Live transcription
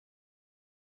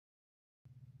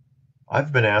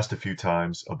I've been asked a few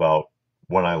times about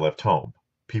when I left home.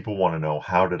 People want to know,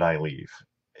 how did I leave?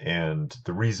 And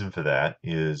the reason for that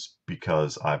is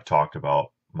because I've talked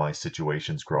about my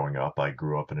situations growing up. I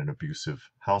grew up in an abusive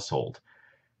household.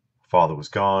 Father was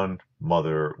gone,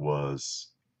 mother was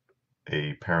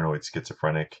a paranoid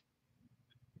schizophrenic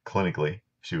clinically.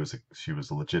 She was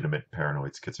a legitimate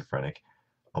paranoid schizophrenic,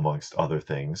 amongst other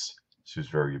things. She was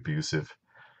very abusive.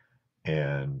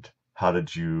 And how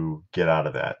did you get out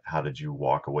of that? How did you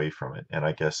walk away from it? And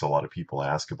I guess a lot of people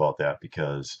ask about that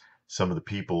because some of the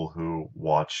people who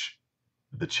watch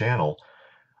the channel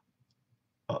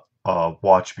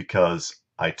watch because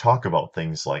I talk about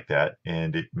things like that,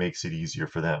 and it makes it easier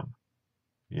for them.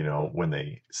 You know, when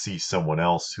they see someone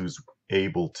else who's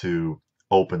able to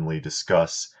openly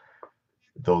discuss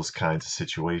those kinds of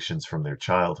situations from their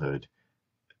childhood,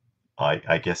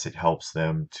 I guess it helps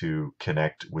them to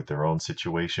connect with their own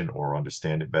situation or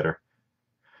understand it better.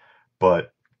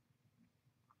 But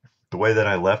the way that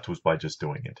I left was by just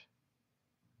doing it.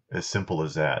 As simple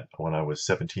as that. When I was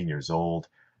 17 years old,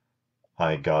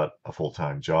 I got a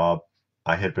full-time job.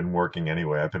 I had been working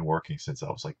anyway. I've been working since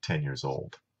I was like 10 years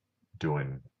old,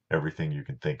 doing everything you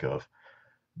can think of.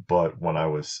 But when I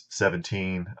was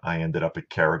 17, I ended up at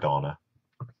Caradonna.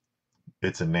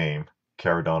 It's a name,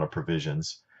 Caradonna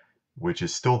Provisions, which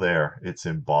is still there. It's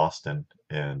in Boston,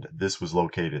 and this was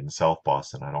located in South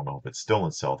Boston. I don't know if it's still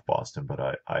in South Boston,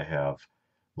 but I have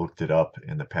looked it up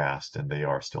in the past, and they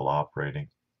are still operating.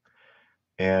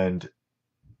 And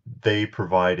they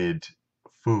provided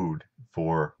food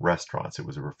for restaurants. It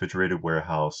was a refrigerated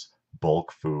warehouse,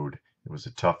 bulk food. It was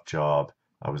a tough job.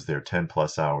 I was there 10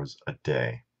 plus hours a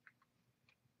day,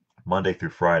 Monday through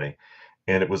Friday.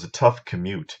 And it was a tough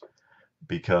commute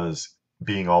because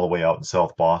being all the way out in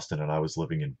South Boston, and I was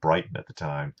living in Brighton at the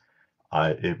time,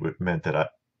 it meant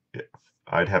that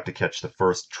I'd have to catch the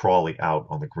first trolley out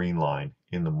on the Green Line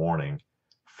in the morning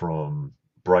from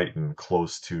Brighton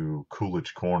close to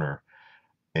Coolidge Corner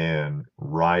and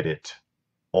ride it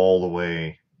all the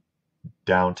way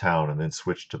downtown and then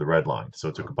switch to the Red Line. So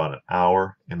it took about an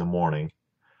hour in the morning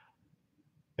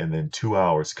and then 2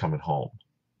 hours coming home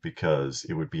because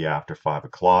it would be after 5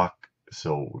 o'clock.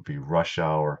 So it would be rush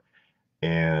hour.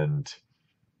 And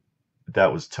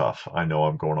that was tough. I know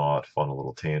I'm going off on a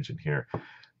little tangent here,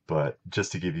 but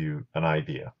just to give you an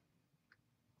idea,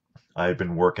 I had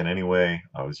been working anyway.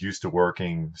 I was used to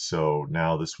working, so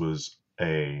now this was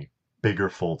a bigger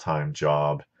full-time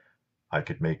job. I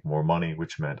could make more money,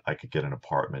 which meant I could get an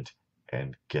apartment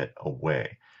and get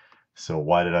away. So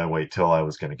why did I wait till I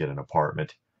was going to get an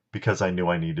apartment? Because I knew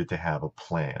I needed to have a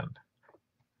plan.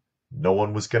 No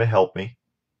one was going to help me.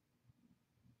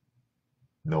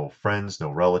 No friends, no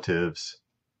relatives,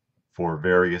 for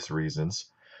various reasons.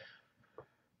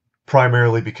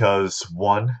 Primarily because,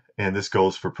 one, and this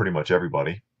goes for pretty much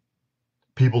everybody,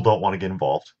 people don't want to get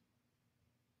involved.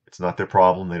 It's not their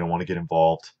problem. They don't want to get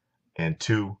involved. And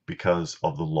two, because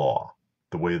of the law,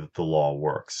 the way that the law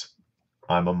works.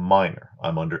 I'm a minor.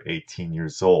 I'm under 18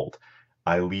 years old.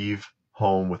 I leave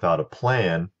home without a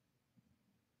plan.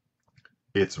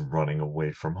 It's running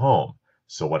away from home.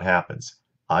 So what happens?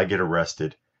 I get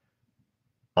arrested.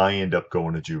 I end up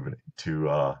going to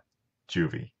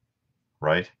juvie,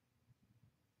 right?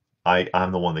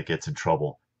 I'm the one that gets in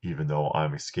trouble, even though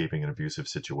I'm escaping an abusive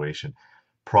situation.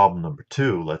 Problem number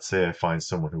two, let's say I find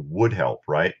someone who would help,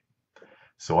 right?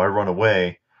 So I run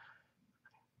away.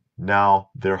 Now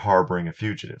they're harboring a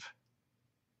fugitive.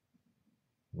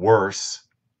 Worse,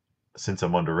 since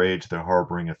I'm underage, they're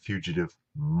harboring a fugitive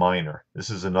minor. This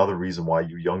is another reason why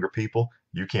you younger people,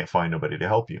 you can't find nobody to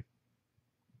help you.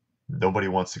 Nobody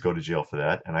wants to go to jail for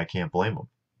that, and I can't blame them.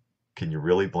 Can you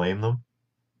really blame them?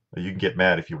 You can get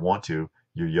mad if you want to.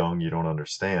 You're young, you don't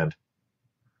understand.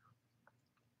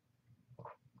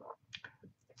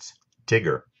 It's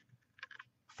Tigger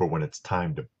for when it's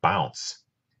time to bounce.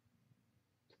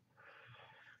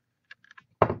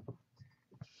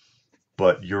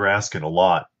 But you're asking a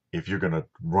lot if you're going to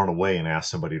run away and ask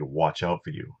somebody to watch out for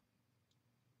you.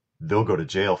 They'll go to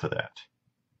jail for that.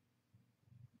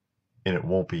 And it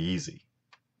won't be easy.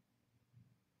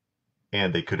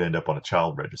 And they could end up on a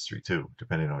child registry too,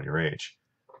 depending on your age.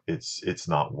 It's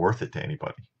not worth it to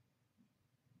anybody.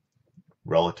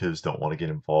 Relatives don't want to get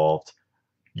involved.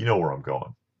 You know where I'm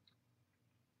going.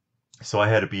 So I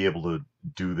had to be able to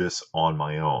do this on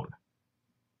my own.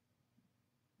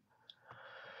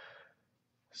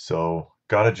 So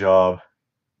got a job,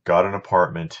 got an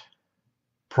apartment.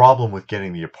 Problem with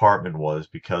getting the apartment was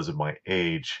because of my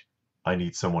age, I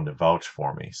need someone to vouch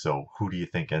for me. So who do you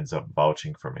think ends up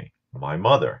vouching for me? My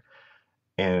mother.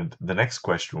 And the next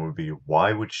question would be,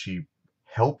 why would she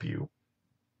help you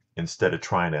instead of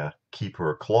trying to keep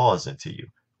her claws into you.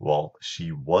 Well,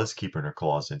 she was keeping her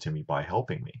claws into me by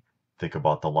helping me. Think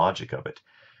about the logic of it.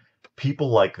 People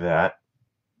like that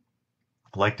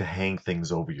like to hang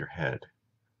things over your head.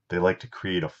 They like to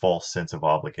create a false sense of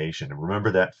obligation. And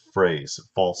remember that phrase,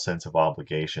 false sense of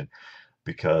obligation,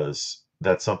 because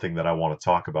that's something that I want to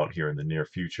talk about here in the near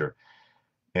future.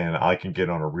 And I can get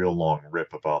on a real long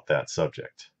rip about that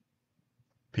subject.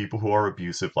 People who are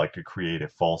abusive like to create a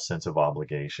false sense of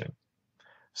obligation.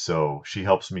 So she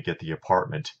helps me get the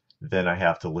apartment. Then I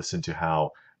have to listen to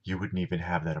how you wouldn't even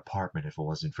have that apartment if it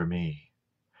wasn't for me.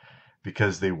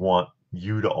 Because they want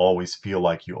you to always feel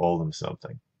like you owe them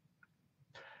something.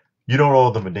 You don't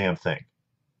owe them a damn thing.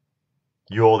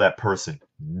 You owe that person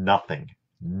nothing.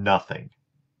 Nothing.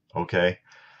 Okay?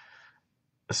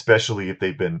 Especially if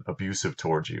they've been abusive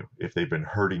towards you, if they've been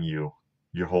hurting you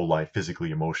your whole life,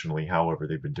 physically, emotionally, however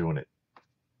they've been doing it.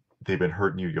 They've been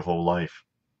hurting you your whole life.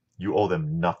 You owe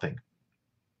them nothing.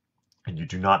 And you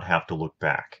do not have to look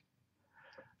back.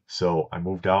 So I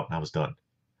moved out and I was done.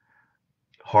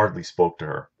 Hardly spoke to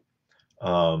her.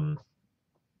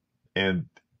 And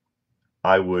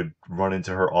I would run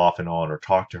into her off and on or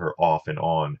talk to her off and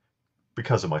on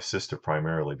because of my sister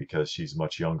primarily, because she's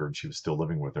much younger and she was still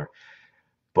living with her.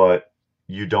 But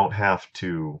you don't have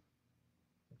to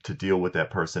deal with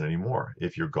that person anymore.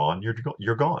 If you're gone,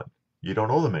 you're gone. You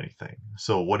don't owe them anything.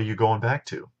 So what are you going back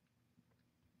to?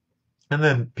 And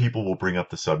then people will bring up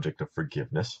the subject of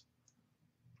forgiveness.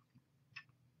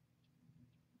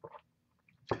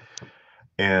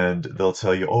 And they'll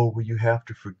tell you, oh, well, you have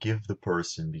to forgive the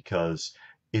person because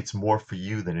it's more for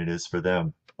you than it is for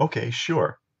them. Okay,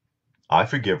 sure. I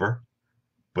forgive her,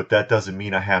 but that doesn't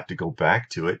mean I have to go back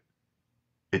to it.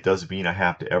 It doesn't mean I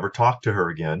have to ever talk to her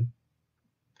again.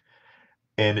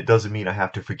 And it doesn't mean I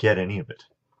have to forget any of it.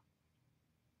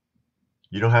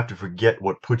 You don't have to forget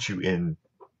what put you in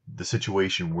the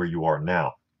situation where you are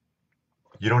now.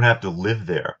 You don't have to live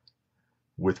there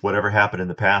with whatever happened in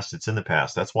the past. It's in the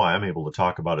past. That's why I'm able to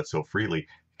talk about it so freely,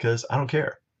 because I don't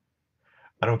care.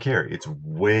 I don't care. It's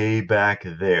way back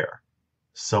there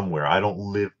somewhere. I don't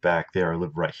live back there. I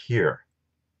live right here.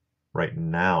 Right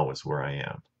now is where I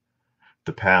am.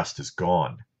 The past is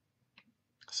gone.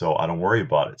 So I don't worry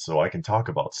about it. So I can talk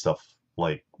about stuff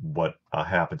like what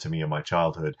happened to me in my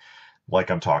childhood, like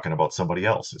I'm talking about somebody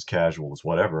else, as casual as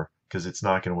whatever, because it's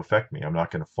not going to affect me. I'm not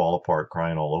going to fall apart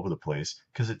crying all over the place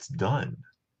because it's done.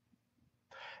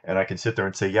 And I can sit there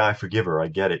and say, yeah, I forgive her. I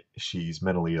get it. She's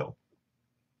mentally ill.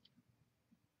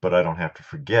 But I don't have to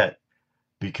forget,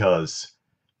 because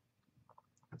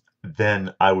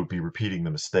then I would be repeating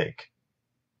the mistake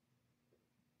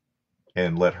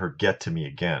and let her get to me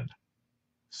again.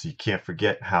 So you can't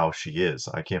forget how she is.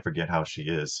 I can't forget how she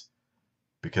is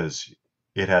because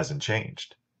it hasn't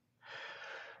changed.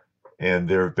 And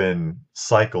there have been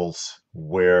cycles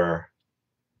where,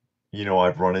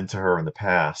 I've run into her in the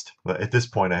past. But at this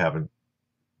point, I haven't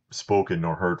spoken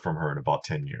nor heard from her in about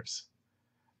 10 years.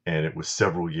 And it was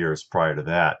several years prior to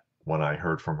that when I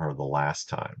heard from her the last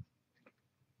time.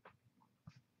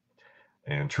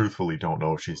 And truthfully, don't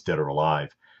know if she's dead or alive.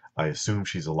 I assume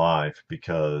she's alive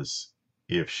because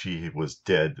if she was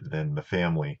dead, then the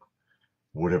family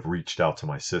would have reached out to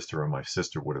my sister and my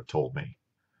sister would have told me,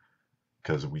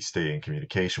 because we stay in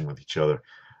communication with each other.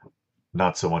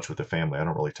 Not so much with the family. I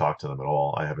don't really talk to them at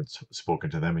all. I haven't spoken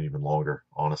to them in even longer,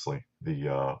 honestly.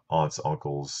 The aunts,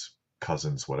 uncles,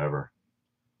 cousins, whatever.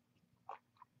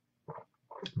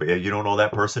 But yeah, you don't owe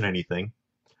that person anything.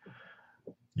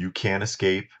 You can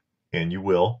escape, and you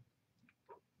will.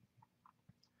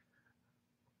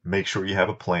 Make sure you have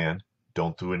a plan.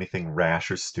 Don't do anything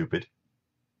rash or stupid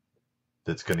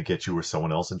that's going to get you or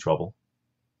someone else in trouble.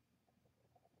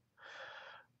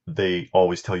 They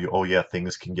always tell you, oh yeah,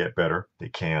 things can get better. They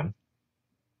can.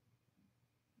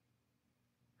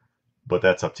 But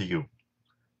that's up to you.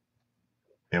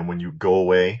 And when you go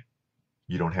away,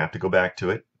 you don't have to go back to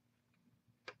it.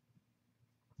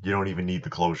 You don't even need the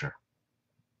closure.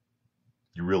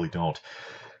 You really don't.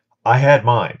 I had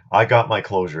mine. I got my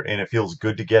closure, and it feels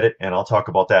good to get it. And I'll talk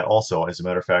about that also. As a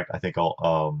matter of fact, I think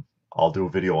I'll do a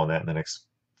video on that in the next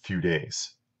few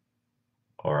days.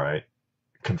 All right.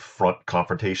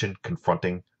 Confrontation,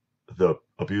 confronting the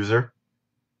abuser.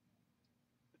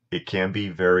 It can be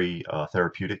very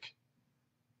therapeutic,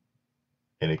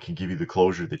 and it can give you the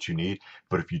closure that you need.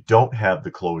 But if you don't have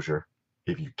the closure,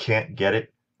 if you can't get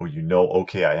it, or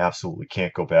okay, I absolutely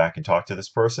can't go back and talk to this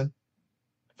person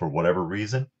for whatever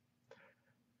reason,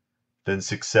 then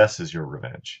success is your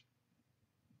revenge.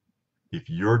 If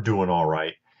you're doing all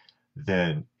right,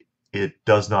 then it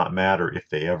does not matter if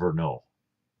they ever know.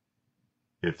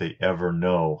 if they ever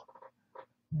know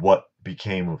what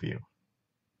became of you.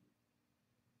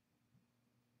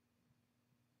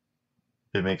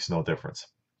 It makes no difference.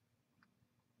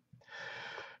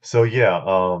 So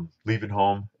yeah, leaving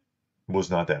home was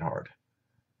not that hard.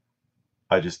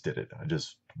 I just did it. I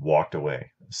just walked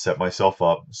away, set myself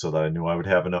up so that I knew I would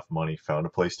have enough money, found a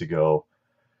place to go,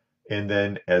 and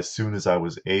then as soon as I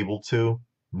was able to,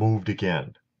 moved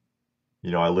again.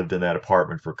 I lived in that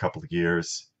apartment for a couple of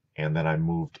years, and then I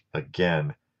moved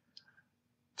again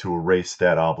to erase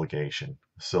that obligation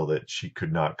so that she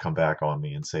could not come back on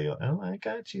me and say, "Oh, I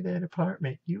got you that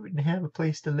apartment. You wouldn't have a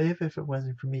place to live if it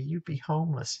wasn't for me. You'd be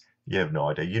homeless." You have no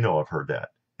idea. I've heard that.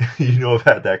 I've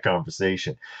had that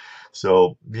conversation.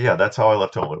 So, yeah, that's how I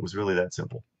left home. It was really that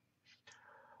simple.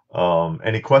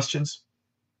 Any questions?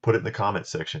 Put it in the comment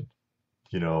section.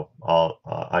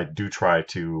 I do try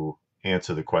to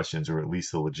answer the questions, or at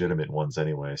least the legitimate ones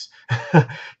anyways,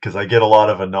 because I get a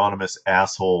lot of anonymous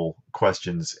asshole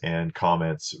questions and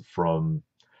comments from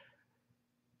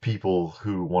people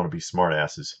who want to be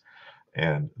smartasses,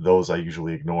 and those I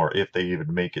usually ignore if they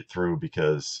even make it through,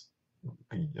 because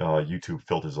YouTube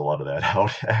filters a lot of that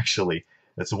out. Actually,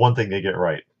 that's the one thing they get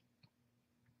right.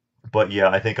 But yeah,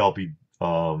 I think I'll be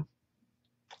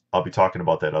talking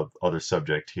about that other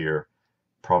subject here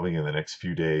probably in the next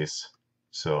few days.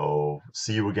 So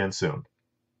see you again soon.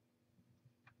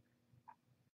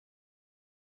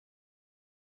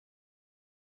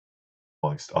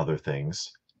 Amongst other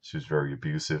things, she was very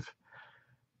abusive.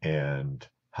 And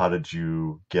how did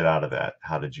you get out of that?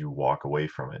 How did you walk away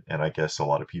from it? And I guess a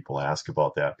lot of people ask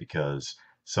about that because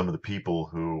some of the people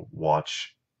who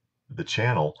watch the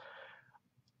channel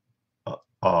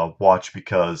watch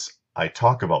because I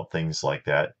talk about things like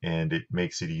that, and it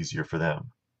makes it easier for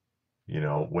them.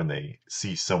 When they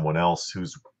see someone else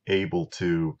who's able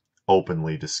to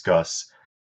openly discuss.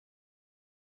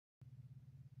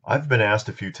 I've been asked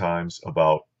a few times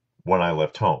about when I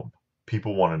left home.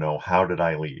 People want to know, how did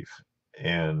I leave?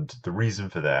 And the reason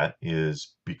for that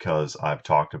is because I've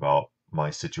talked about my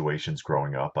situations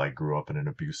growing up. I grew up in an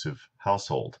abusive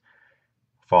household.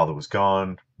 Father was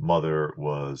gone, mother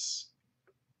was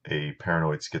a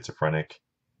paranoid schizophrenic.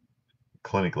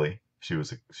 Clinically, she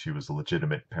was a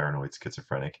legitimate paranoid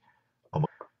schizophrenic.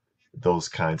 Those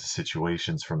kinds of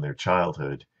situations from their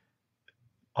childhood,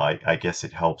 I guess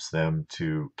it helps them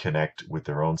to connect with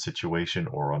their own situation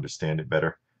or understand it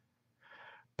better.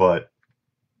 But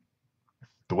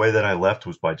the way that I left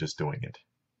was by just doing it.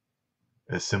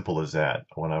 As simple as that.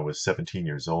 When I was 17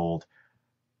 years old,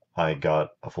 I got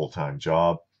a full-time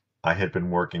job. I had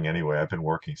been working anyway. I've been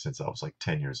working since I was like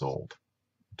 10 years old,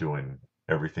 doing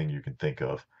everything you can think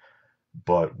of.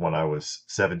 But when I was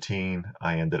 17,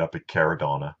 I ended up at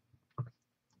Caradonna.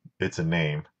 It's a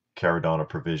name, Caradonna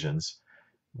Provisions,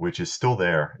 which is still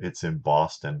there. It's in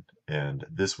Boston, and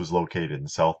this was located in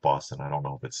South Boston. I don't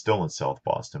know if it's still in South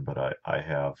Boston, but I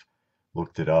have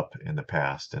looked it up in the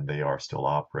past, and they are still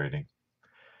operating.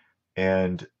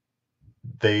 And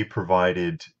they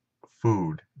provided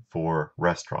food for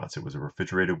restaurants. It was a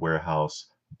refrigerated warehouse,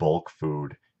 bulk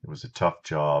food. It was a tough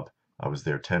job. I was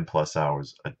there 10 plus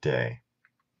hours a day,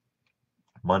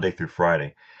 Monday through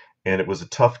Friday. And it was a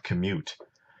tough commute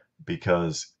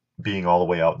because being all the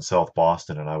way out in South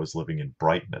Boston, and I was living in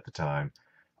Brighton at the time,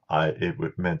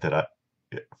 it meant that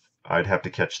I'd have to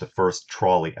catch the first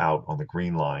trolley out on the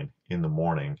Green Line in the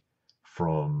morning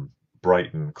from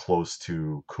Brighton close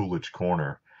to Coolidge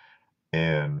Corner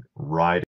and ride